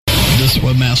This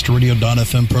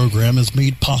WebmasterRadio.fm program is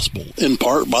made possible in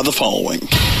part by the following.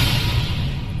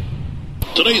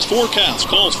 Today's forecast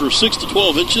calls for 6 to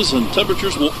 12 inches and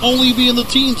temperatures will only be in the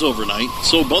teens overnight,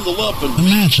 so bundle up and...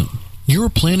 Imagine you're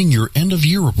planning your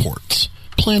end-of-year reports,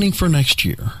 planning for next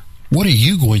year. What are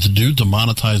you going to do to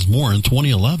monetize more in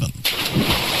 2011?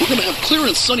 We're going to have clear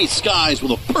and sunny skies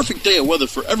with a perfect day of weather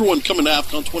for everyone coming to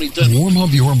AFCON 2010. Warm up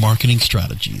your marketing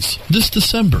strategies this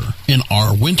December in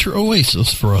our winter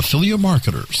oasis for affiliate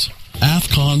marketers.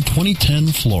 AFCON 2010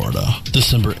 Florida,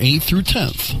 December 8th through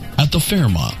 10th at the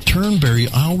Fairmont Turnberry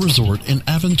Isle Resort in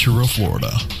Aventura,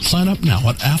 Florida. Sign up now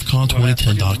at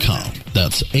AFCON2010.com.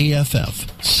 That's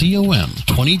AFFCOM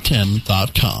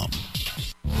 2010.com.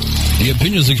 The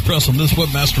opinions expressed on this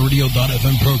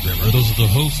WebmasterRadio.fm program are those of the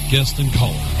host, guests, and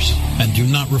callers, and do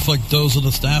not reflect those of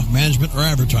the staff, management, or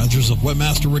advertisers of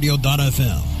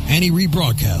WebmasterRadio.fm. Any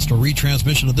rebroadcast or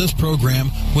retransmission of this program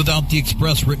without the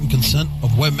express written consent of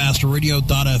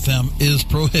WebmasterRadio.fm is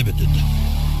prohibited.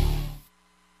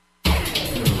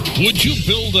 Would you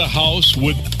build a house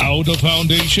without a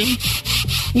foundation?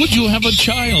 Would you have a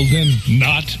child and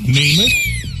not name it?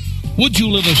 Would you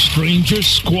let a stranger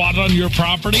squat on your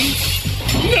property?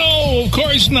 No, of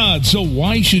course not. So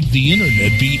why should the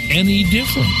internet be any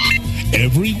different?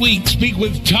 Every week, speak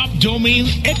with top domain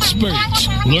experts.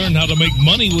 Learn how to make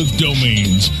money with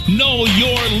domains. Know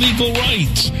your legal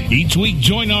rights. Each week,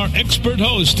 join our expert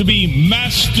host to be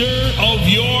master of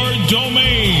your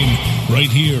domain. Right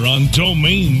here on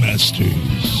Domain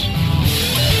Masters.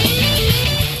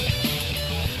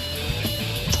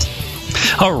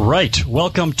 All right,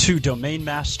 welcome to Domain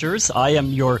Masters. I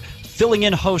am your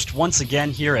filling-in host once again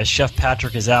here as Chef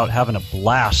Patrick is out having a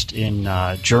blast in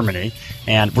Germany.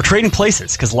 And we're trading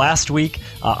places because last week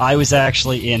I was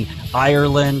actually in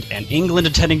Ireland and England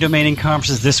attending domaining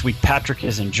conferences. This week Patrick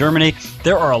is in Germany.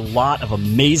 There are a lot of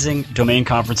amazing domain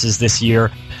conferences this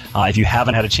year. If you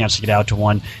haven't had a chance to get out to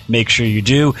one, make sure you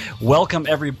do. Welcome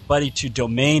everybody to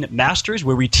Domain Masters,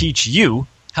 where we teach you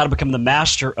how to become the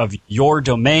master of your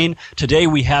domain. Today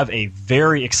we have a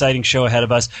very exciting show ahead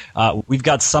of us. We've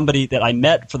got somebody that I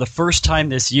met for the first time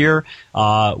this year.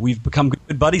 We've become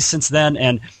good buddies since then,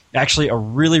 and actually a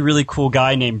really, really cool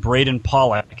guy named Braden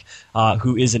Pollock,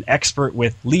 who is an expert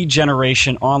with lead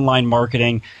generation, online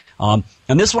marketing.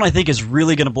 And this one I think is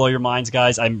really going to blow your minds,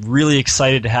 guys. I'm really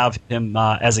excited to have him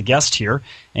as a guest here.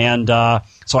 And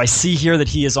so I see here that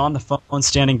he is on the phone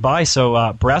standing by. So,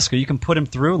 Brasco, you can put him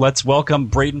through. Let's welcome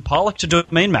Braden Pollock to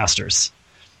Domain Masters.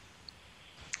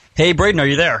 Hey, Braden, are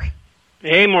you there?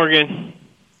 Hey, Morgan.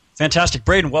 Fantastic.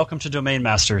 Braden, welcome to Domain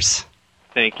Masters.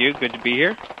 Thank you. Good to be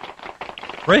here.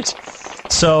 Great.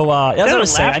 So, as I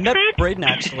was saying, I met Braden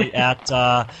actually at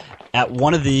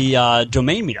one of the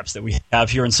domain meetups that we have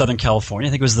here in Southern California.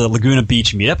 I think it was the Laguna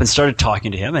Beach meetup, and started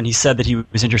talking to him, and he said that he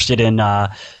was interested in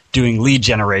doing lead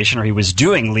generation, or he was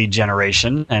doing lead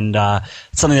generation, and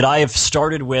it's something that I have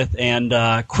started with and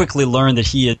quickly learned that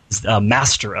he is a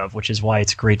master of, which is why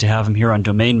it's great to have him here on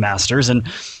Domain Masters. And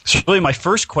so really my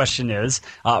first question is,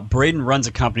 Braden runs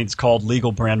a company that's called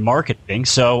Legal Brand Marketing,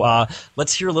 so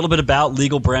let's hear a little bit about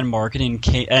legal brand marketing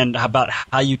and about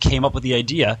how you came up with the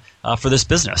idea for this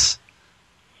business.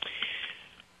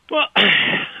 Well,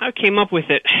 I came up with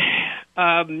it.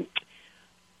 I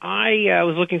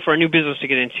was looking for a new business to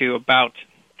get into about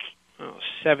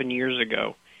 7 years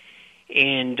ago,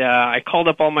 and I called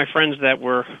up all my friends that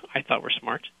I thought were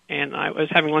smart, and I was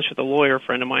having lunch with a lawyer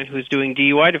friend of mine who's doing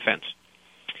DUI defense,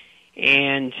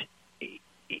 and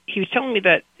he was telling me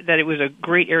that it was a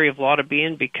great area of law to be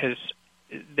in because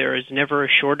there is never a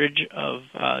shortage of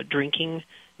drinking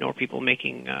nor people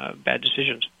making bad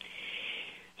decisions.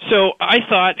 So I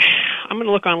thought, I'm going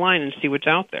to look online and see what's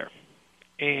out there.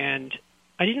 And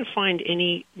I didn't find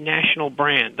any national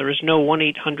brand. There was no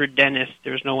 1-800-DENTIST.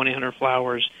 There was no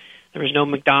 1-800-FLOWERS. There was no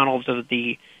McDonald's of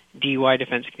the DUI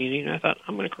defense community. And I thought,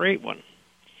 I'm going to create one.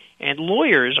 And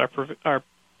lawyers are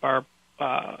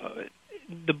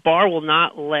the bar will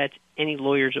not let any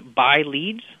lawyers buy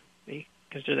leads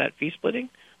because they're that fee splitting.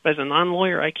 But as a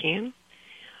non-lawyer, I can.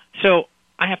 So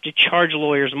I have to charge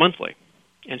lawyers monthly.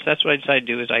 And so that's what I decided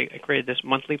to do is I created this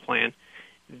monthly plan.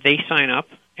 They sign up,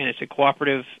 and it's a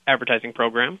cooperative advertising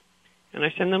program, and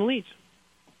I send them leads.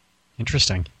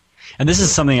 Interesting. And this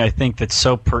is something I think that's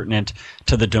so pertinent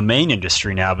to the domain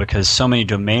industry now, because so many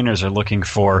domainers are looking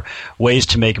for ways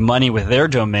to make money with their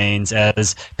domains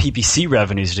as PPC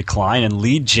revenues decline, and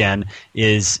lead gen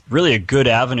is really a good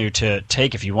avenue to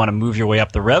take if you want to move your way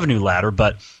up the revenue ladder.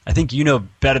 But I think you know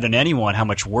better than anyone how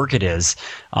much work it is.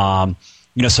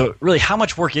 So really, how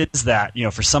much work is that,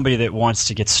 for somebody that wants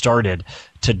to get started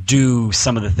to do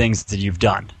some of the things that you've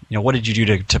done? What did you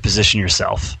do to position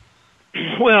yourself?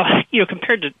 Well,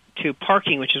 compared to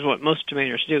parking, which is what most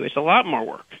domainers do, it's a lot more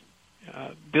work.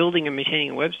 Building and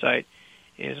maintaining a website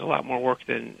is a lot more work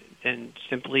than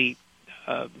simply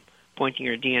pointing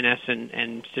your DNS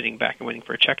and sitting back and waiting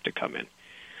for a check to come in.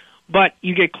 But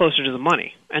you get closer to the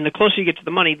money. And the closer you get to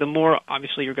the money, the more,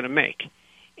 obviously, you're going to make.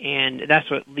 And that's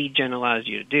what lead gen allows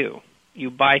you to do. You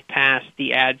bypass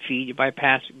the ad feed, you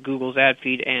bypass Google's ad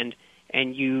feed,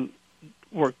 and you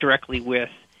work directly with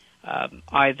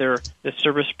either the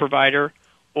service provider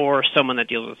or someone that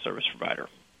deals with the service provider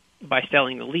by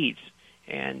selling the leads.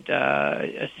 And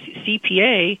a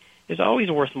CPA is always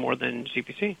worth more than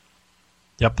CPC.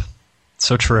 Yep.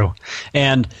 So true.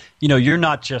 And you're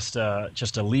not just a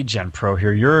lead gen pro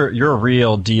here. You're a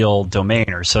real deal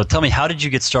domainer. So tell me, how did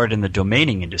you get started in the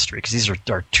domaining industry? Because these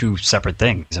are two separate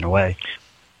things in a way.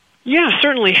 Yeah,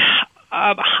 certainly.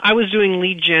 I was doing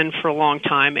lead gen for a long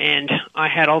time, and I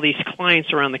had all these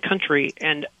clients around the country,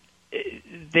 and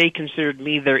they considered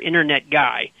me their internet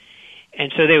guy.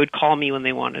 And so they would call me when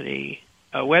they wanted a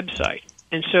website.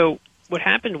 And so what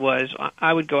happened was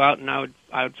I would go out and I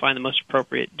would find the most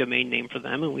appropriate domain name for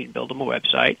them, and we'd build them a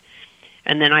website.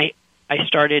 And then I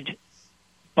started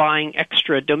buying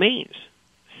extra domains,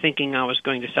 thinking I was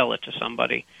going to sell it to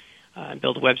somebody and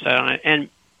build a website on it.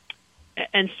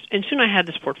 And soon I had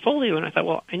this portfolio, and I thought,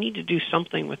 well, I need to do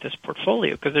something with this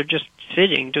portfolio because they're just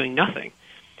sitting doing nothing.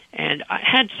 And I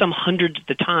had some hundreds at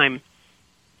the time,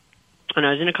 and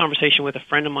I was in a conversation with a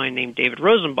friend of mine named David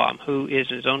Rosenbaum, who is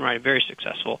in his own right a very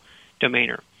successful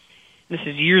domainer. This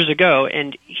is years ago,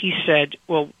 and he said,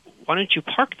 well, why don't you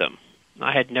park them?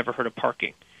 I had never heard of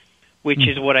parking, which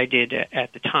is what I did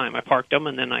at the time. I parked them,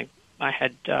 and then I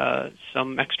had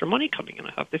some extra money coming in.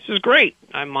 I thought, this is great.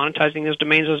 I'm monetizing those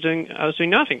domains I was doing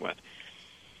nothing with.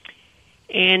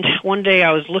 And one day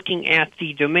I was looking at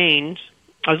the domains.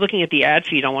 I was looking at the ad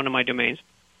feed on one of my domains,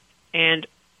 and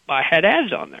I had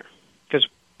ads on there because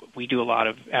we do a lot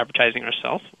of advertising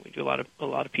ourselves. We do a lot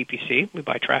of PPC. We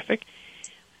buy traffic.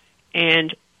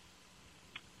 And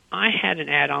I had an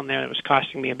ad on there that was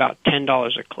costing me about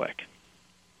 $10 a click.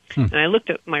 And I looked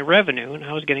at my revenue, and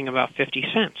I was getting about 50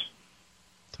 cents.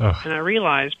 Oh. And I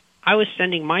realized I was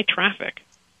sending my traffic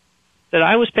that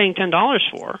I was paying $10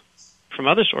 for from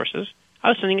other sources. I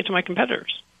was sending it to my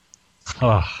competitors.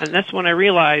 Oh. And that's when I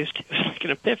realized, it was like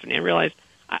an epiphany, I realized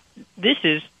this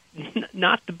is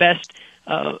not the best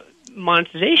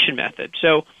monetization method.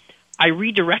 So I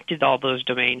redirected all those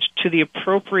domains to the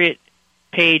appropriate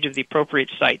page of the appropriate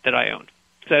site that I owned.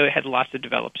 So I had lots of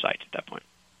developed sites at that point.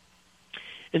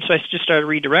 And so I just started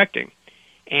redirecting.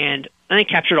 And then I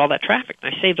captured all that traffic.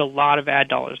 And I saved a lot of ad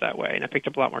dollars that way, and I picked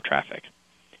up a lot more traffic.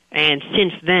 And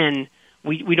since then,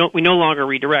 we no longer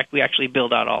redirect. We actually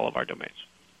build out all of our domains.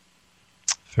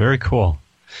 Very cool.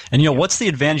 And, what's the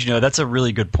advantage? That's a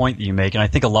really good point that you make. And I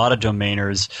think a lot of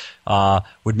domainers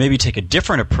would maybe take a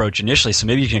different approach initially. So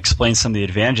maybe you can explain some of the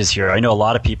advantages here. I know a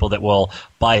lot of people that will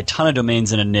buy a ton of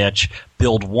domains in a niche,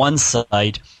 build one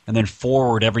site, and then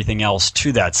forward everything else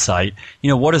to that site.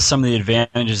 What are some of the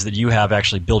advantages that you have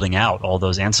actually building out all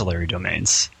those ancillary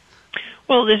domains?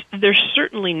 Well, there's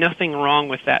certainly nothing wrong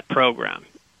with that program.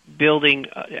 Building,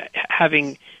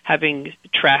 having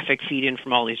traffic feed in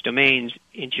from all these domains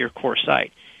into your core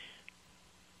site.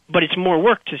 But it's more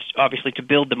work to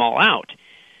build them all out.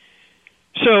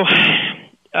 So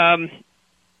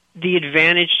the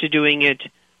advantage to doing it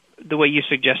the way you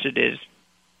suggested is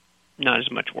not as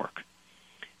much work.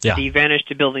 Yeah. The advantage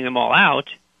to building them all out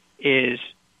is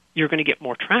you're going to get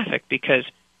more traffic because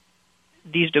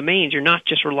these domains, you're not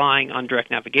just relying on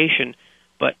direct navigation,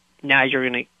 but now you're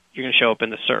going to show up in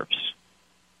the SERPs.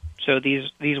 So these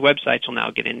websites will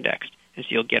now get indexed, and so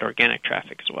you'll get organic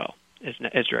traffic as well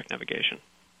as direct navigation.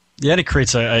 Yeah, and it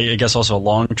creates, I guess, also a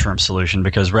long-term solution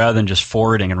because rather than just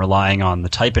forwarding and relying on the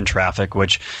type-in traffic,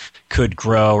 which could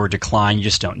grow or decline, you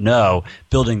just don't know,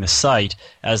 building the site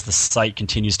as the site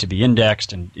continues to be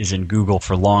indexed and is in Google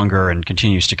for longer and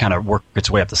continues to kind of work its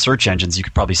way up the search engines, you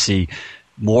could probably see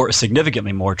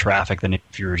significantly more traffic than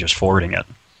if you were just forwarding it.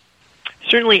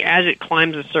 Certainly, as it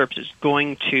climbs the SERPs, it's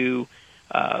going to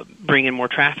bring in more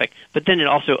traffic, but then it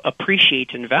also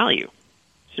appreciates in value.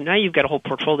 So now you've got a whole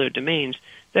portfolio of domains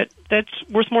that's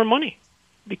worth more money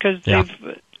because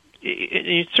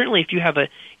certainly if you have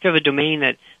a domain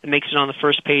that makes it on the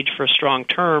first page for a strong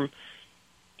term,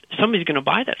 somebody's going to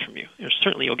buy that from you.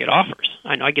 Certainly you'll get offers.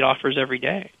 I know I get offers every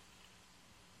day.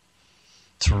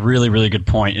 It's a really, really good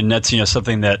point. And that's,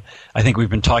 something that I think we've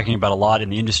been talking about a lot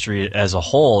in the industry as a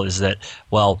whole is that,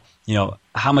 well,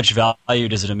 how much value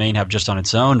does a domain have just on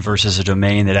its own versus a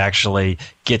domain that actually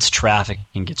gets traffic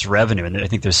and gets revenue? And I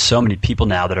think there's so many people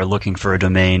now that are looking for a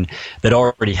domain that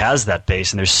already has that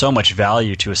base, and there's so much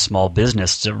value to a small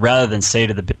business. So rather than say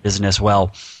to the business,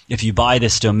 well, if you buy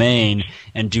this domain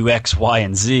and do X, Y,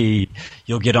 and Z,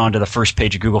 you'll get onto the first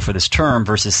page of Google for this term,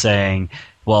 versus saying,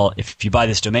 well, if you buy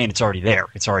this domain, it's already there.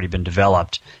 It's already been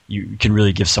developed. You can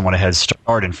really give someone a head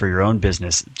start, and for your own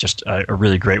business, just a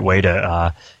really great way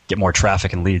to get more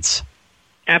traffic and leads.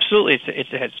 Absolutely,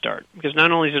 it's a head start, because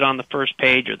not only is it on the first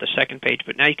page or the second page,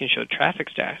 but now you can show traffic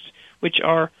stats, which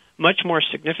are much more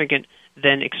significant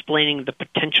than explaining the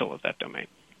potential of that domain.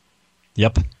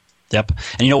 Yep. And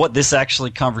you know what? This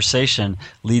actually conversation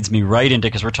leads me right into,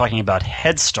 because we're talking about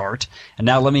Head Start. And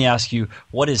now let me ask you,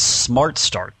 what is Smart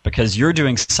Start? Because you're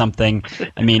doing something,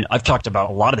 I've talked about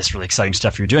a lot of this really exciting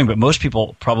stuff you're doing, but most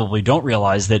people probably don't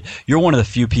realize that you're one of the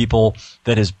few people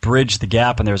that has bridged the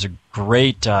gap. And there's a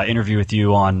great interview with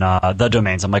you on The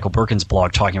Domains, on Michael Birkin's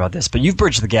blog, talking about this. But you've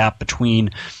bridged the gap between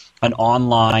an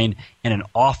online and an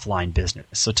offline business.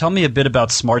 So tell me a bit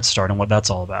about Smart Start and what that's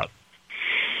all about.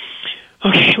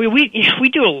 Okay,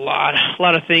 we do a lot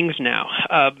of things now.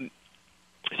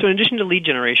 So in addition to lead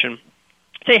generation,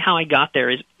 I'd say how I got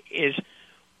there is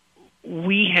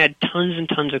we had tons and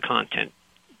tons of content,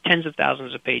 tens of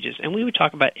thousands of pages, and we would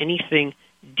talk about anything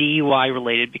DUI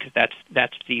related, because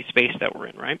that's the space that we're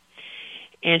in, right?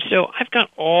 And so I've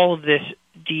got all of this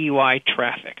DUI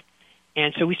traffic,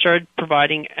 and so we started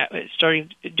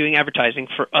doing advertising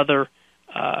for other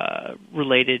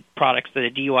related products that a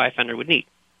DUI offender would need.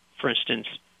 For instance,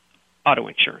 auto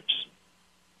insurance.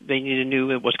 They need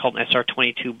what's called an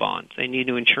SR22 bond. They need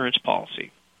a new insurance policy.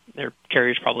 Their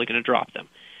carrier's probably going to drop them.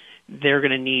 They're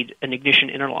going to need an ignition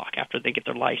interlock after they get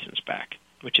their license back,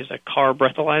 which is a car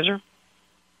breathalyzer.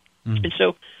 Mm. And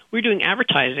so we were doing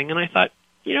advertising, and I thought,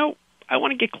 I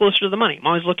want to get closer to the money. I'm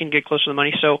always looking to get closer to the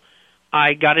money. So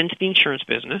I got into the insurance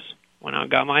business when I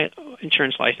got my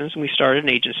insurance license, and we started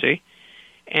an agency.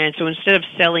 And so instead of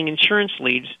selling insurance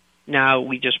leads, now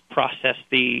we just process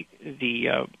the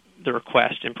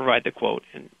request and provide the quote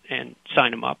and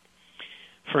sign them up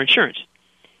for insurance.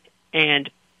 And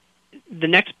the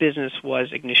next business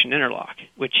was ignition interlock,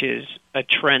 which is a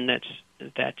trend that's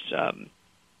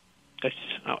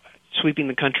sweeping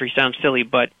the country. Sounds silly,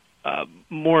 but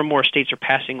more and more states are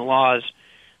passing laws.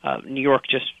 New York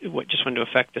just went into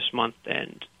effect this month,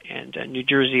 and New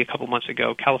Jersey a couple months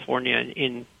ago, California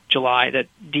in July, that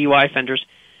DUI offenders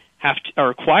are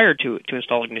required to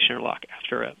install ignition interlock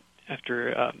after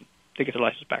they get their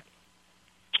license back.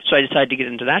 So I decided to get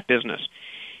into that business.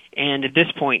 And at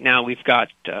this point now, we've got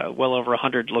well over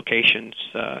 100 locations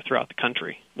throughout the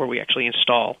country where we actually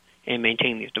install and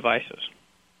maintain these devices.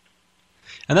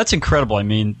 And that's incredible.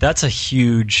 That's a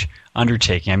huge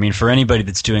undertaking. For anybody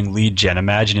that's doing lead gen,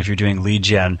 imagine if you're doing lead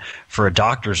gen for a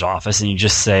doctor's office and you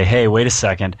just say, hey, wait a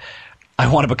second,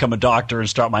 I want to become a doctor and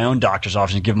start my own doctor's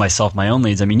office and give myself my own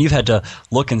leads. You've had to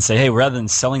look and say, hey, rather than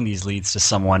selling these leads to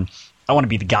someone, I want to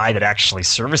be the guy that actually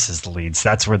services the leads.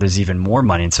 That's where there's even more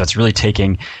money. And so it's really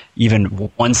taking even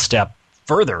one step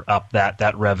further up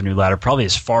that revenue ladder, probably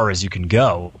as far as you can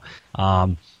go,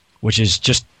 which is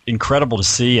just incredible to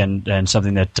see, and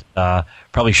something that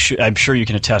probably I'm sure you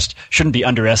can attest shouldn't be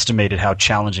underestimated how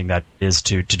challenging that is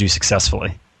to do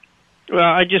successfully. Well,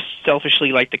 I just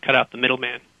selfishly like to cut out the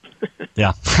middleman.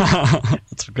 Yeah,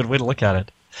 that's a good way to look at it.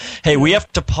 Hey, we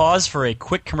have to pause for a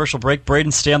quick commercial break.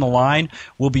 Braden, stay on the line.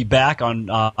 We'll be back on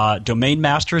Domain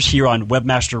Masters here on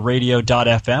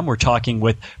webmasterradio.fm. We're talking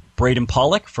with Braden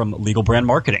Pollock from Legal Brand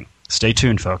Marketing. Stay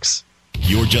tuned, folks.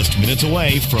 You're just minutes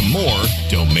away from more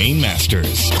Domain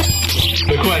Masters.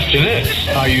 The question is,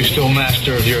 are you still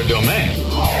master of your domain?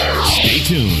 Stay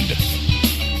tuned.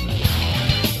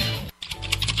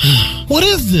 What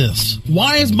is this?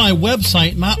 Why is my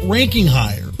website not ranking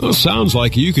higher? Well, sounds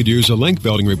like you could use a link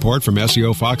building report from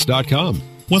SEOFox.com.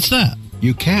 What's that?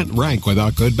 You can't rank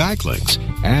without good backlinks.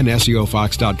 And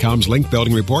SEOFox.com's link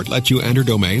building report lets you enter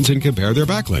domains and compare their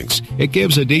backlinks. It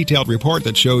gives a detailed report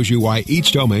that shows you why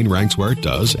each domain ranks where it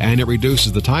does, and it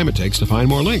reduces the time it takes to find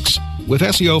more links. With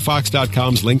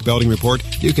SEOFox.com's link building report,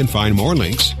 you can find more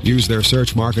links, use their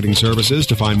search marketing services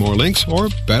to find more links, or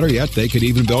better yet, they could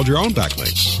even build your own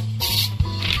backlinks.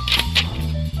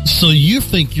 So you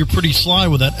think you're pretty sly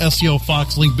with that SEO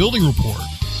Fox link building report?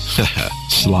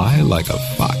 Sly like a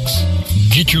fox.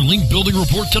 Get your link building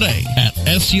report today at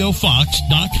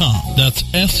SEOFox.com. That's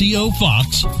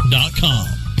SEOFox.com.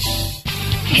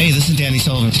 Hey, this is Danny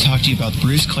Sullivan to talk to you about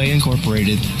Bruce Clay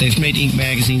Incorporated. They've made Inc.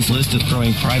 Magazine's list of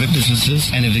growing private businesses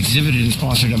and have exhibited and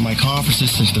sponsored at my conferences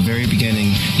since the very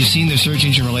beginning. You've seen their search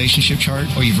engine relationship chart,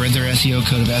 or you've read their SEO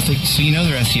code of ethics, so you know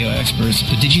they're SEO experts.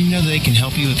 But did you know they can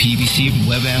help you with PPC,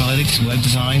 web analytics, web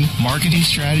design, marketing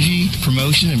strategy,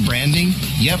 promotion, and branding?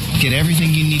 Yep, get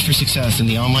everything you need for success in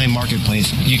the online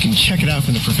marketplace. You can check it out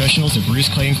from the professionals at Bruce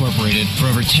Clay Incorporated. For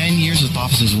over 10 years with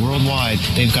offices worldwide,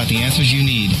 they've got the answers you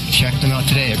need. Check them out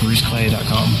today at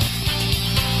bruceclay.com.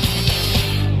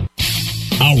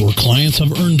 Our clients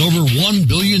have earned over $1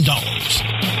 billion.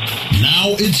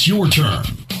 Now it's your turn.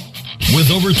 With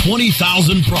over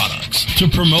 20,000 products to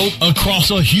promote across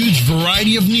a huge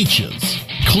variety of niches,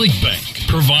 ClickBank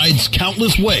provides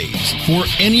countless ways for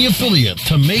any affiliate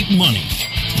to make money.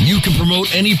 You can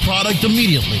promote any product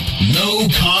immediately. No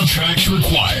contracts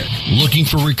required. Looking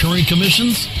for recurring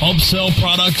commissions? Upsell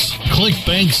products?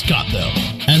 ClickBank's got them.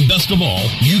 And best of all,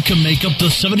 you can make up to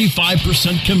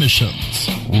 75% commissions.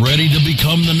 Ready to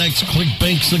become the next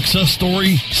ClickBank success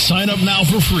story? Sign up now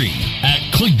for free at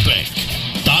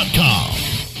clickbank.com.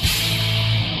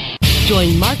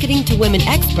 Join Marketing to Women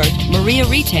expert Maria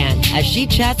Retan as she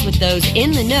chats with those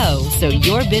in the know so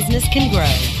your business can grow.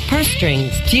 Purse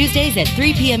Strings, Tuesdays at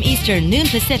 3 p.m. Eastern, noon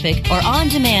Pacific, or on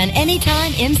demand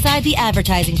anytime inside the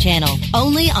advertising channel.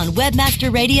 Only on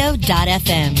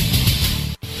webmasterradio.fm.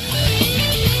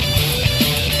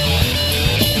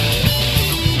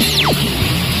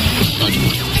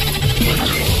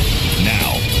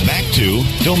 Now, back to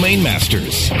Domain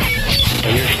Masters.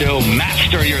 You're still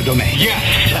master of your domain.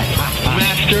 Yes,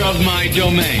 master of my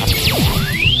domain.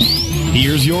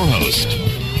 Here's your host.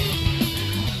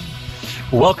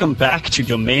 Welcome back to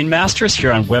Domain Masters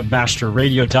here on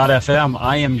webmasterradio.fm.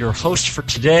 I am your host for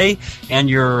today and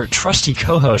your trusty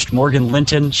co-host, Morgan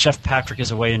Linton. Chef Patrick is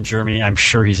away in Germany. I'm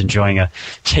sure he's enjoying a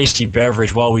tasty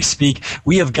beverage while we speak.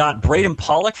 We have got Braden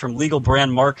Pollock from Legal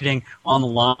Brand Marketing on the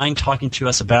line talking to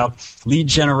us about lead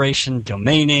generation,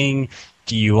 domaining,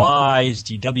 DUIs,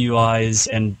 DWIs,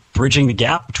 and bridging the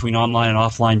gap between online and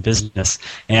offline business.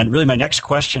 And really my next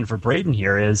question for Braden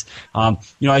here is, I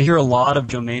hear a lot of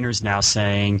domainers now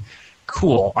saying,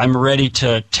 cool, I'm ready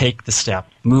to take the step,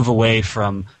 move away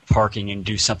from parking and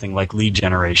do something like lead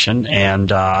generation.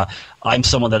 And I'm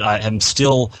someone that I am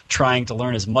still trying to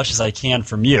learn as much as I can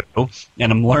from you.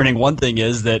 And I'm learning one thing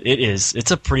is that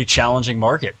it's a pretty challenging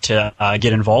market to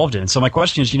get involved in. So my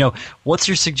question is, what's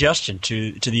your suggestion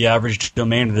to the average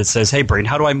domainer that says, hey, Braden,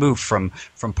 how do I move from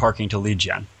parking to lead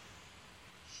gen?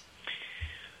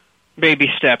 Baby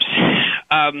steps.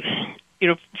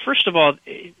 First of all,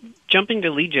 jumping to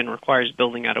lead gen requires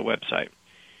building out a website.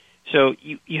 So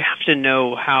you have to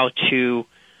know how to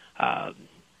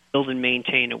build and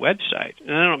maintain a website.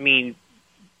 And I don't mean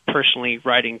personally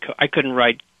writing code. I couldn't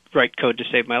write code to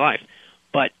save my life.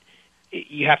 But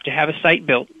you have to have a site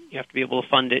built. You have to be able to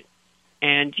fund it.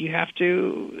 And you have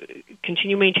to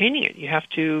continue maintaining it. You have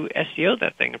to SEO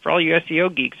that thing. And for all you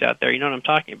SEO geeks out there, you know what I'm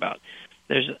talking about.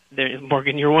 There's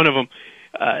Morgan, you're one of them.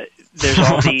 There's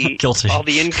all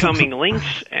the incoming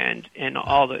links and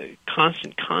all the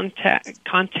constant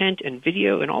content and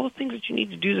video and all the things that you need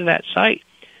to do to that site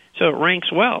so it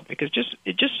ranks well. Because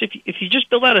if you just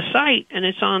build out a site and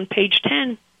it's on page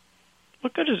 10,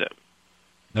 what good is it?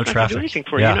 No it's traffic. Not gonna do anything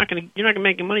for you. Yeah. You're not gonna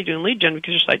make any money doing lead gen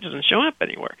because your site doesn't show up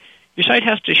anywhere. Your site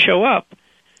has to show up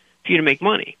for you to make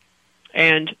money,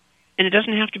 and it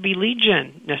doesn't have to be lead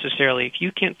gen necessarily. If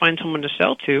you can't find someone to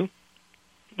sell to,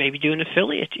 maybe do an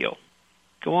affiliate deal.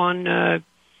 Go on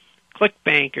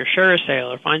ClickBank or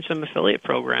ShareASale or find some affiliate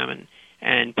program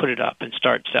and put it up and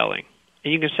start selling.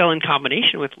 And you can sell in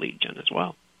combination with lead gen as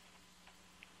well.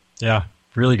 Yeah,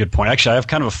 really good point. Actually, I have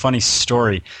kind of a funny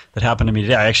story that happened to me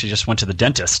today. I actually just went to the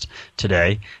dentist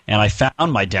today, and I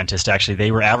found my dentist. Actually,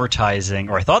 they were advertising,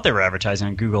 or I thought they were advertising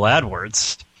on Google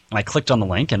AdWords. And I clicked on the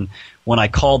link, and when I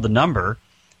called the number,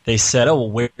 they said, "Oh,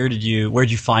 well, where'd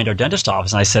you find our dentist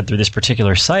office?" And I said, "Through this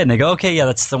particular site." And they go, "Okay, yeah,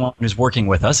 that's the one who's working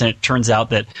with us." And it turns out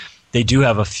that they do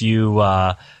have a few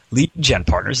lead gen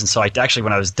partners. And so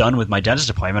when I was done with my dentist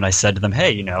appointment, I said to them,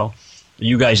 "Hey, are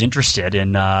you guys interested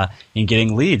in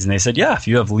getting leads?" And they said, "Yeah, if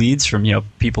you have leads from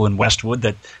people in Westwood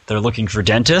that they're looking for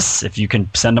dentists, if you can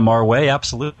send them our way,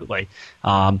 absolutely."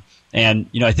 And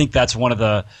I think that's one of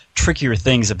the trickier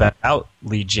things about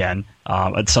lead gen.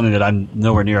 It's something that I'm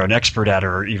nowhere near an expert at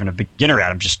or even a beginner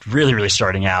at. I'm just really, really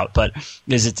starting out. But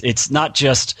it's not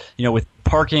just with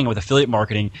parking, with affiliate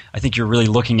marketing. I think you're really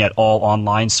looking at all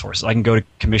online sources. I can go to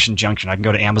Commission Junction. I can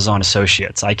go to Amazon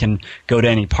Associates. I can go to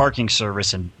any parking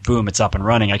service and boom, it's up and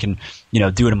running. I can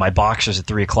do it in my boxers at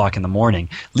 3:00 in the morning.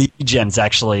 Lead gen's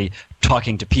actually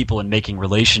talking to people and making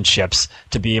relationships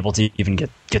to be able to even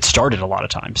get started a lot of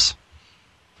times.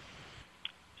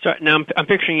 So now I'm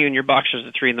picturing you in your boxers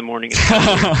at 3 a.m.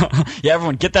 Yeah,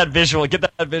 everyone, get that visual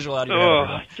out of your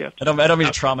head. I don't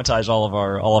mean to traumatize all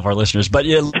of our listeners, but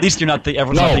at least you're not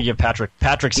everyone's not thinking of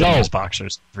Patrick's in his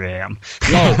boxers at 3 a.m.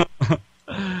 No.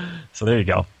 So there you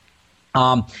go.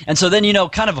 And so then,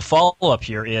 kind of a follow-up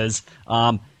here is,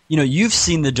 you've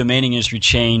seen the domaining industry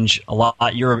change a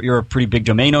lot. You're a pretty big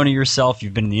domain owner yourself.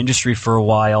 You've been in the industry for a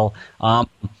while.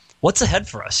 What's ahead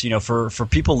for us? For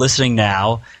people listening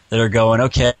now that are going,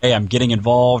 okay, I'm getting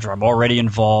involved or I'm already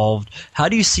involved. How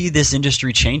do you see this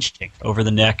industry changing over the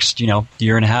next,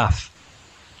 year and a half?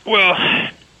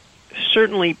 Well,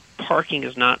 certainly parking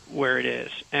is not where it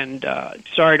is. And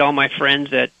sorry to all my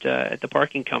friends at the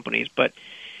parking companies, but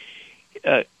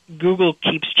Google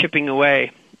keeps chipping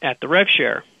away at the rev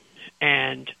share.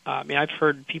 And I've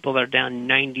heard people that are down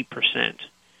 90%.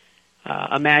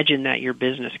 Imagine that your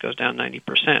business goes down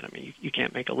 90%. You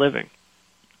can't make a living.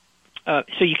 So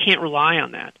you can't rely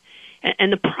on that.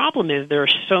 And the problem is there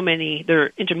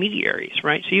are intermediaries,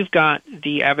 right? So you've got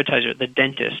the advertiser, the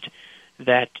dentist,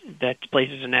 that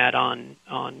places an ad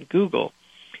on Google.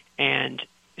 And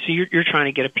so you're trying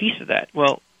to get a piece of that.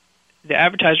 Well, the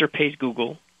advertiser pays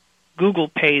Google. Google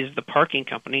pays the parking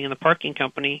company, and the parking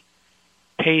company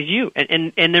pays you.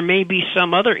 And there may be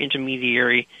some other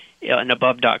intermediary, an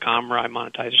above.com where I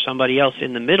monetize, or somebody else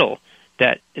in the middle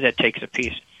that takes a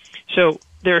piece. So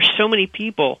there are so many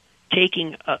people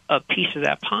taking a piece of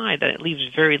that pie that it leaves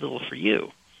very little for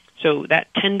you. So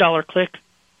that $10 click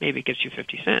maybe gets you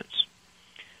 50 cents.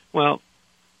 Well,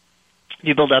 if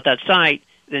you build out that site,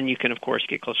 then you can, of course,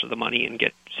 get closer to the money and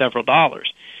get several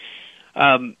dollars.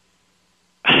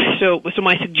 So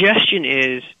my suggestion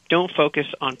is don't focus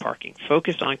on parking.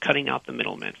 Focus on cutting out the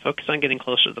middleman. Focus on getting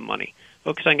closer to the money.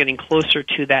 Focus on getting closer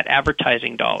to that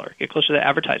advertising dollar. Get closer to the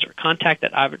advertiser. Contact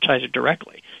that advertiser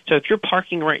directly. So if you're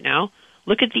parking right now,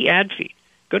 look at the ad feed.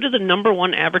 Go to the number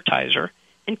one advertiser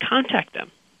and contact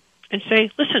them and say,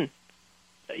 listen,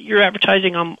 you're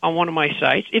advertising on one of my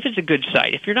sites. If it's a good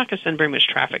site, if you're not going to send very much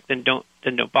traffic, then don't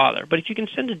bother. But if you can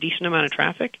send a decent amount of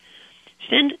traffic,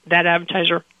 send that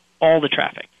advertiser all the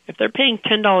traffic. If they're paying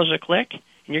 $10 a click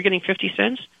and you're getting 50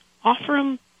 cents, offer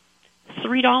them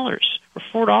 $3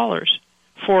 or $4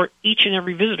 for each and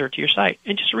every visitor to your site,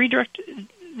 and just redirect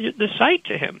the site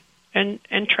to him and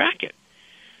track it.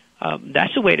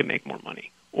 That's a way to make more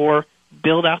money. Or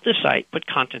build out the site, put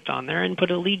content on there, and put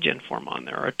a lead gen form on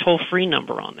there, or a toll-free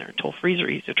number on there. Toll-frees are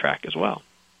easy to track as well.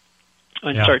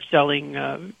 And start selling,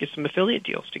 get some affiliate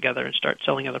deals together and start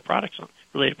selling other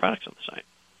related products on the site.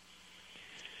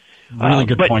 Really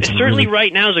good points. But certainly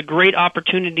right now is a great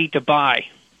opportunity to buy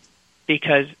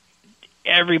because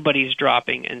everybody's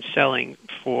dropping and selling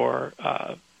for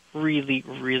really,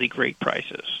 really great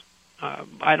prices.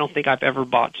 I don't think I've ever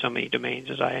bought so many domains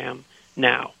as I am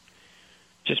now,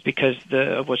 just because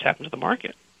of what's happened to the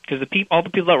market. Because all the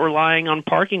people that were relying on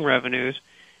parking revenues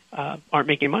aren't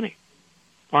making money,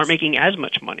 aren't making as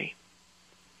much money.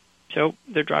 So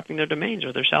they're dropping their domains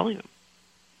or they're selling them.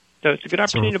 So it's a good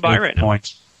opportunity to buy right now.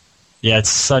 Yeah,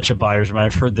 it's such a buyer's market.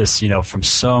 I've heard this, from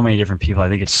so many different people. I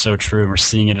think it's so true. And we're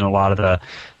seeing it in a lot of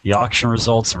the auction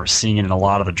results, and we're seeing it in a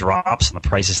lot of the drops and the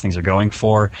prices things are going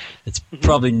for. It's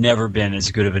probably never been as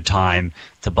good of a time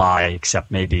to buy, except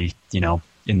maybe,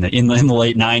 in the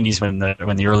late 90s when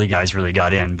the early guys really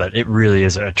got in. But it really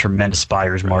is a tremendous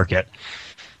buyer's market.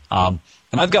 And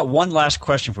I've got one last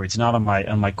question for you. It's not on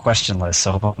my question list,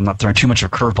 so I hope I'm not throwing too much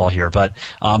of a curveball here. But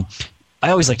I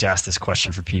always like to ask this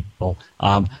question for people.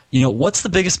 What's the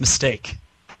biggest mistake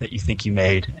that you think you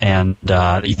made and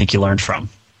that you think you learned from?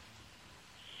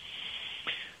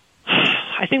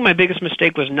 I think my biggest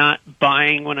mistake was not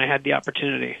buying when I had the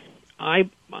opportunity. I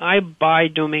buy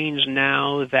domains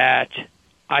now that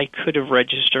I could have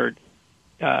registered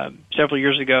several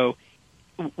years ago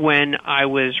when I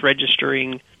was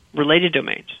registering related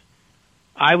domains.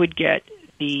 I would get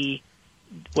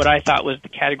what I thought was the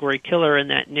category killer in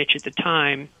that niche at the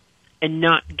time and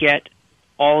not get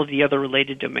all of the other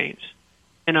related domains.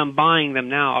 And I'm buying them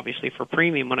now, obviously, for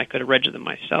premium when I could have registered them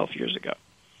myself years ago.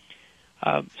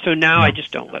 So now I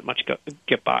just don't let much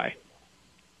get by.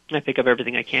 I pick up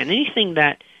everything I can. Anything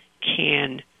that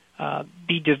can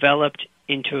be developed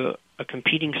into a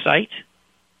competing site,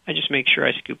 I just make sure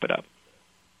I scoop it up.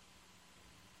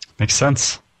 Makes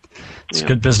sense. It's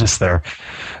good business there.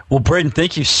 Well, Braden,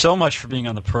 thank you so much for being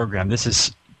on the program. This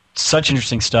is such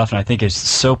interesting stuff, and I think it's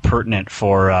so pertinent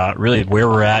for really where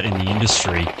we're at in the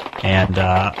industry, and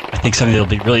I think something that will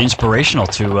be really inspirational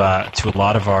to a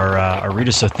lot of our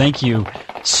readers. So thank you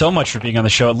so much for being on the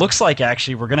show. It looks like,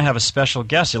 actually, we're going to have a special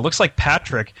guest. It looks like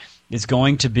Patrick is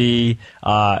going to be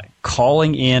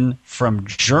calling in from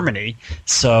Germany.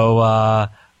 So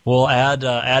we'll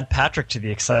add Patrick to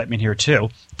the excitement here, too.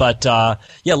 But,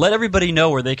 let everybody know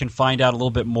where they can find out a little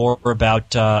bit more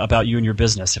about you and your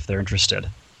business if they're interested.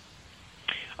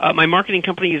 My marketing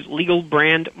company is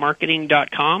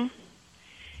legalbrandmarketing.com.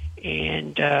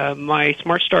 And my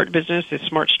Smart Start business is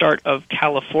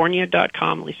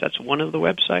smartstartofcalifornia.com. At least that's one of the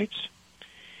websites.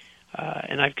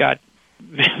 And I've got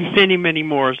many, many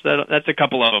more. So that's a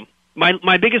couple of them.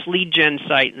 My biggest lead gen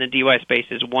site in the DUI space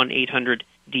is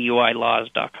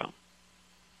 1-800-DUI-laws.com.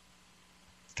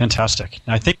 Fantastic.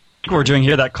 Now, I think we're doing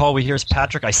here. That call we hear is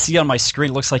Patrick. I see on my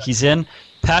screen. It looks like he's in.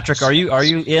 Patrick, are you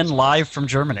in live from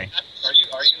Germany?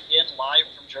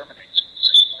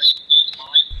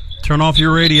 Turn off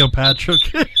your radio, Patrick.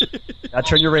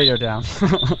 Turn your radio down.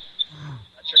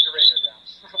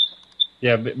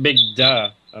 Yeah, big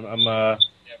duh. I'm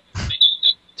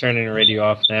turning the radio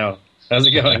off now. How's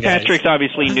it going, guys? Patrick's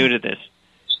obviously new to this.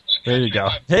 There you go.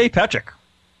 Hey, Patrick.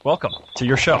 Welcome to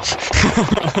your show.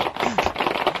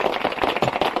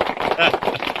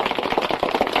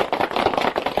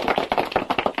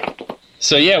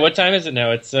 So, yeah, what time is it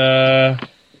now? It's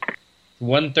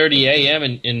 1:30 a.m.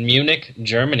 in Munich,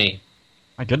 Germany.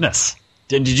 My goodness.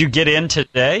 Did you get in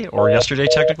today or yesterday,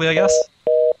 technically, I guess?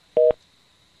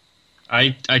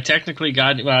 I technically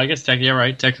got, well, I guess technically, yeah,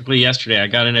 right. Technically yesterday. I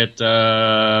got in at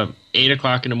 8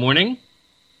 o'clock in the morning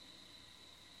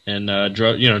and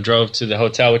drove to the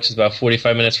hotel, which is about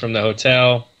 45 minutes from the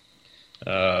hotel.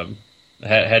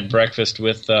 Had breakfast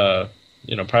with,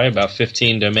 probably about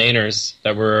 15 domainers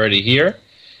that were already here.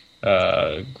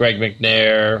 Greg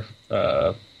McNair,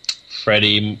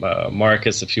 Freddie,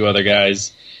 Marcus, a few other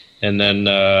guys, and then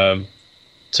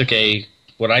took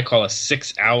what I call a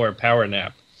 6-hour power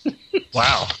nap.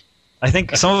 Wow. I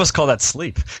think some of us call that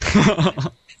sleep.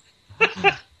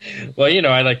 Well,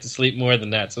 I like to sleep more than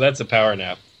that, so that's a power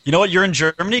nap. You know what? You're in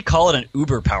Germany, call it an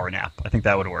Uber power nap. I think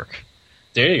that would work.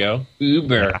 There you go.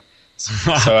 Uber. Yeah.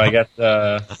 So I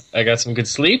got some good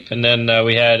sleep, and then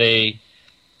we had a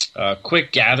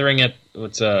quick gathering at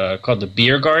what's called the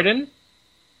Beer Garden.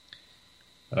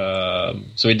 So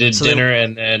we did dinner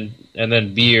and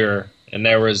then beer, and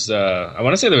there was I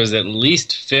want to say there was at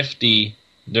least 50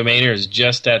 domainers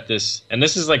just at this, and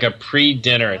this is like a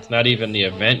pre-dinner. It's not even the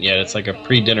event yet. It's like a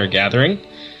pre-dinner gathering.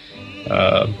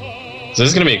 So this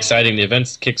is going to be exciting. The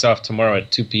event kicks off tomorrow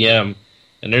at 2 p.m.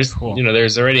 And there's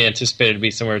there's already anticipated to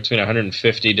be somewhere between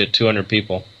 150 to 200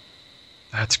 people.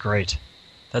 That's great.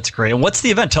 That's great. And what's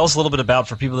the event? Tell us a little bit about,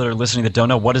 for people that are listening that don't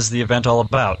know, what is the event all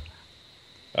about?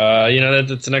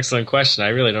 That's an excellent question. I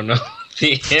really don't know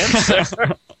the answer.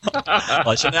 Well,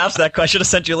 I shouldn't ask that question. I should have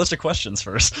sent you a list of questions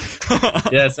first.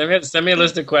 Yeah, send me a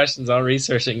list of questions. I'll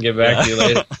research it and get back to you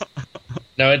later.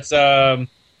 No, it's oh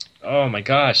my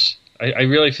gosh. I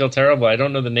really feel terrible. I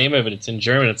don't know the name of it. It's in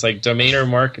German. It's like Domainer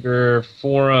Marketer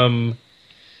Forum.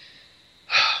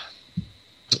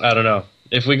 I don't know.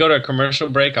 If we go to a commercial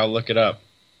break, I'll look it up.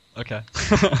 Okay.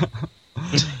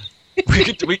 we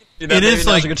could do that. It is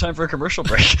like a good time for a commercial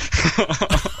break.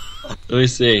 Let me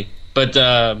see. But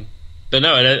no,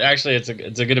 it's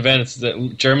a good event. It's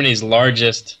Germany's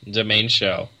largest domain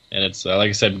show, and it's like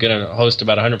I said, going to host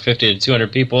about 150 to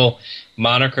 200 people.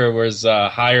 Moniker was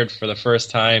hired for the first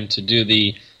time to do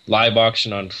the live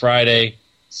auction on Friday,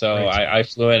 so right. I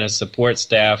flew in as support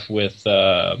staff with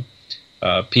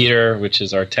Peter, which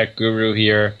is our tech guru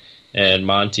here, and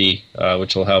Monty,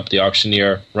 which will help the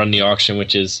auctioneer run the auction,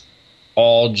 which is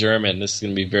all German. This is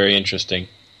going to be very interesting.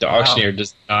 The auctioneer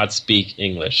does not speak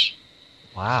English.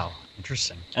 Wow,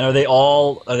 interesting. And are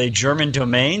they German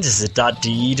domains? Is it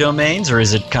 .de domains, or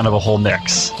is it kind of a whole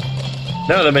mix?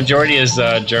 No, the majority is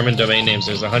German domain names.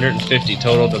 There's 150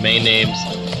 total domain names,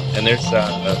 and there's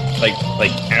like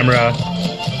camera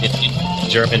in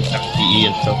German, .de,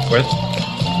 and so forth.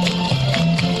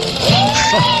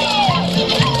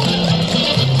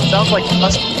 Sounds like you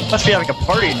must be having a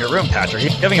party in your room, Patrick. Are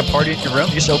you having a party in your room?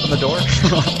 You just open the door.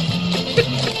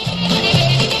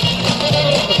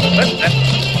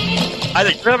 I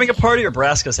think you're having a party, or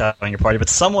Braska's having a party, but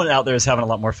someone out there is having a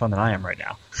lot more fun than I am right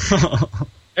now.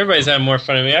 Everybody's having more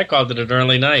fun than me. I called it an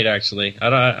early night, actually.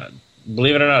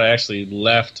 Believe it or not, I actually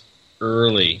left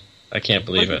early. I can't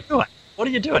believe it. What are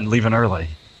you doing leaving early?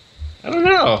 I don't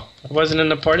know. I wasn't in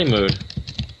the party mood.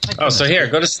 Oh, so here,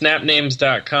 go to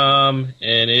snapnames.com,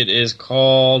 and it is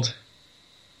called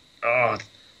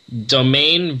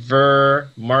Domain Ver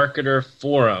Marketer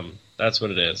Forum. That's what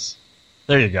it is.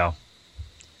 There you go.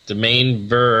 Domain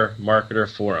Ver Marketer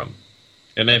Forum.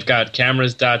 And they've got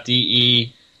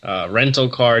cameras.de,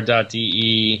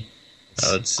 rentalcar.de.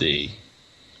 Let's see.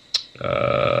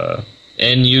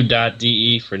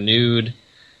 nu.de for nude.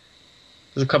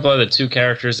 There's a couple other 2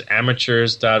 characters,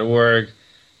 amateurs.org.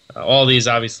 All these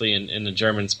obviously in the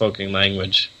German-spoken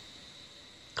language.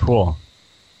 Cool.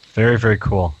 Very, very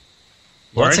cool.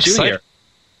 Why aren't you here?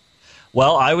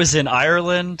 Well, I was in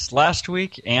Ireland last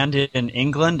week and in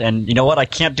England, and you know what? I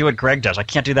can't do what Greg does. I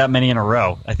can't do that many in a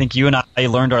row. I think you and I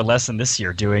learned our lesson this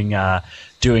year doing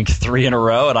 3 in a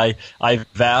row, and I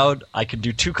vowed I could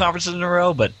do 2 conferences in a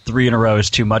row, but 3 in a row is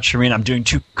too much for me, and I'm doing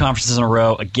 2 conferences in a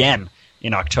row again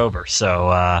in October,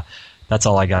 so that's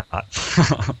all I got.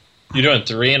 You're doing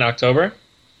 3 in October?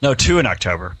 No, 2 in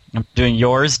October. I'm doing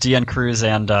yours, DN Cruise,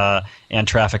 and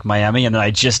Traffic Miami, and then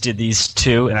I just did these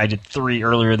 2, and I did 3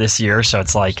 earlier this year, so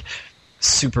it's like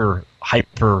super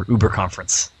hyper Uber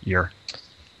conference year.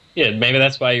 Yeah, maybe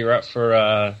that's why you're up for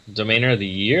Domainer of the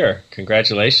Year.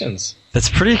 Congratulations. That's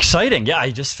pretty exciting. Yeah, I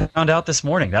just found out this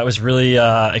morning. That was really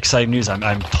exciting news.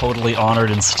 I'm totally honored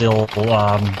and still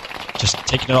just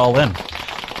taking it all in.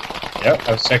 Yep,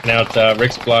 I was checking out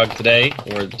Rick's blog today,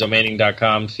 or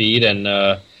domaining.com feed,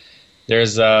 and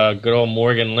there's good old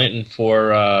Morgan Linton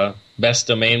for Best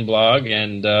Domain Blog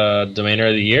and Domainer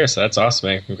of the Year, so that's awesome,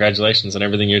 man. Congratulations on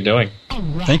everything you're doing.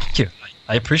 Thank you.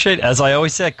 I appreciate it. As I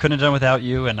always say, I couldn't have done without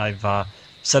you, and I've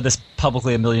said this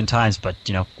publicly a million times, but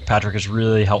Patrick has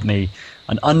really helped me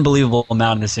an unbelievable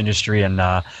amount in this industry, and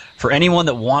for anyone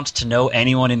that wants to know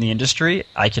anyone in the industry,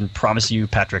 I can promise you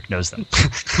Patrick knows them.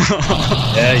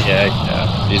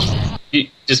 Yeah. You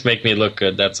just make me look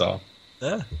good, that's all.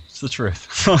 Yeah, it's the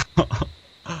truth.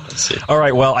 Let's see. All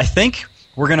right, well, I think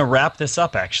we're going to wrap this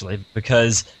up, actually,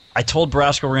 because I told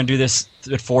Brasco we're going to do this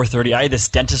at 4:30. I had this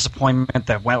dentist appointment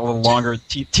that went a little longer.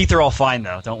 Teeth are all fine,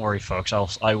 though. Don't worry, folks.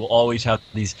 I will always have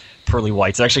these pearly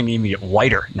whites. It's actually need me to get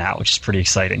whiter now, which is pretty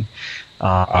exciting.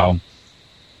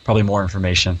 Probably more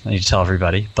information I need to tell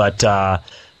everybody. But I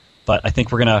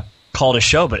think we're going to call it a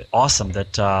show, but awesome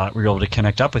that we were able to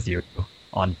connect up with you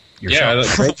on your show.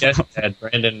 Yeah, great guest.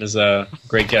 Brandon is a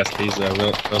great guest. He's a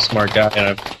real smart guy, and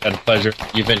I've had a pleasure.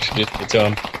 You've introduced me to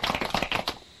him.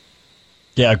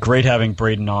 Yeah, great having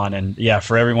Braden on. And yeah,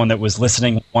 for everyone that was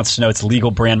listening, wants to know, it's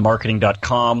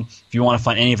legalbrandmarketing.com. If you want to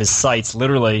find any of his sites,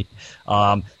 literally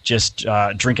just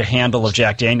drink a handle of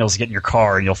Jack Daniels, get in your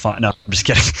car, and you'll find... No, I'm just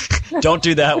kidding. Don't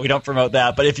do that. We don't promote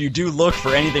that. But if you do look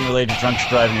for anything related to drunk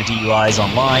driving or DUIs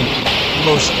online,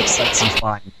 most of the sites you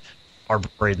find are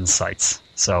Braden's sites.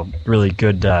 So really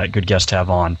good guest to have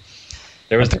on.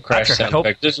 There was the crash sound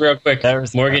effect. Just real quick,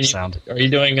 Morgan, are you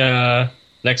doing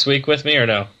next week with me or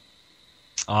no?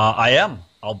 I am.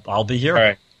 I'll be here.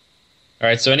 All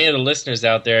right. So any of the listeners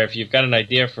out there, if you've got an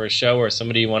idea for a show or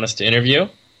somebody you want us to interview,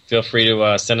 feel free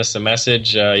to send us a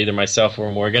message, either myself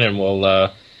or Morgan, and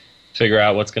we'll figure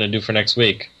out what's going to do for next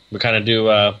week. We kind of do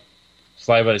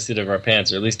fly by the seat of our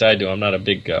pants, or at least I do. I'm not a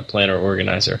big planner or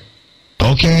organizer.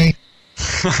 Okay.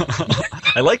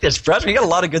 I like this. Brad, you got a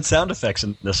lot of good sound effects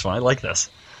in this one. I like this.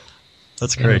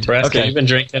 That's great. Brasco, okay. You've been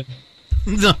drinking?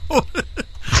 No.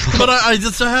 But I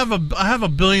have a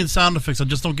billion sound effects I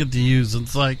just don't get to use.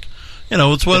 It's like,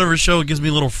 it's whatever show, it gives me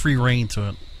a little free reign to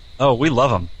it. Oh, we love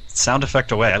them. Sound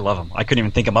effect away. I love them. I couldn't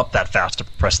even think them up that fast to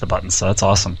press the button, so that's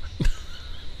awesome.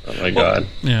 Oh, my God.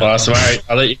 Yeah. Well, awesome. All right,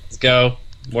 I'll let you guys go.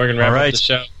 Morgan, wrap up the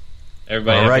show.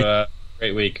 Everybody have a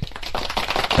great week.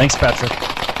 Thanks, Patrick.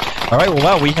 All right, well,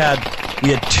 wow, we had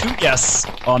 2 guests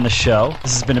on the show.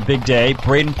 This has been a big day.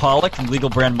 Braden Pollock from Legal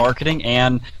Brand Marketing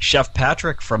and Chef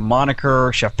Patrick from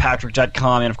Moniker,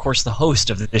 chefpatrick.com, and, of course, the host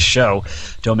of this show,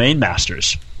 Domain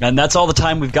Masters. And that's all the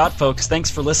time we've got, folks.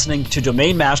 Thanks for listening to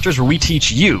Domain Masters, where we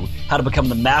teach you how to become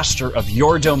the master of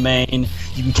your domain.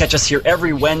 You can catch us here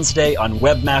every Wednesday on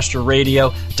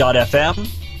webmasterradio.fm.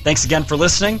 Thanks again for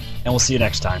listening, and we'll see you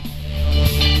next time.